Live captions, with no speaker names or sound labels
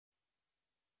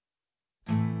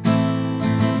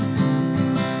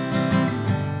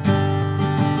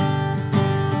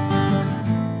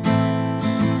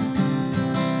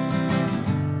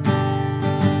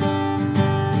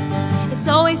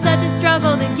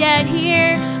struggle to get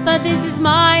here, but this is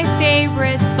my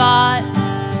favorite spot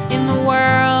in the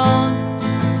world.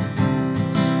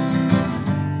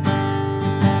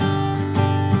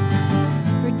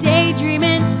 For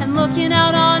daydreaming and looking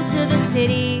out onto the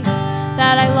city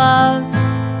that I love.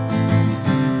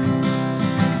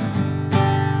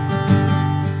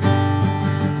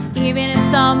 Even if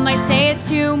some might say it's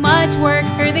too much work,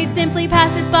 or they'd simply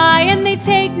pass it by and they'd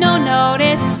take no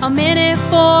notice, I'm in it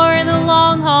for the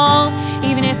long haul,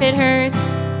 even if it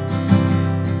hurts.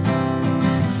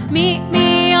 Meet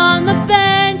me on the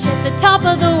bench at the top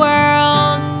of the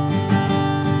world.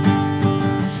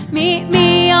 Meet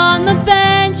me on the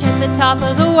bench at the top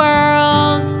of the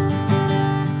world.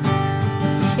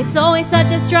 It's always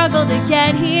such a struggle to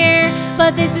get here,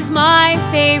 but this is my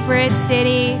favorite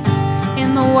city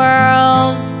in the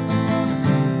world.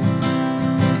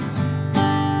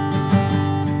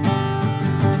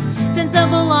 Sense of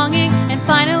belonging and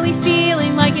finally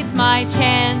feeling like it's my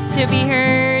chance to be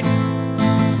heard.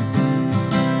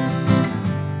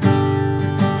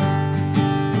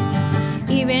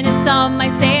 Even if some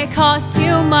might say it costs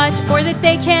too much, or that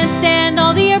they can't stand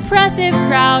all the oppressive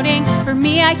crowding, for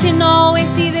me I can always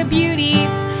see the beauty,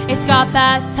 it's got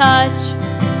that touch.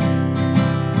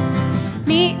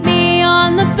 Meet me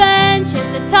on the bench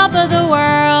at the top of the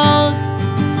world.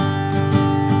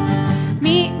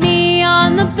 Meet me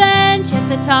on the bench at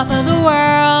the top of the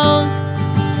world.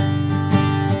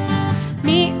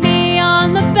 Meet me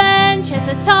on the bench at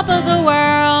the top of the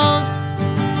world.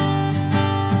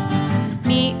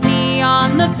 Meet me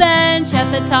on the bench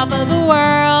at the top of the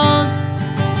world.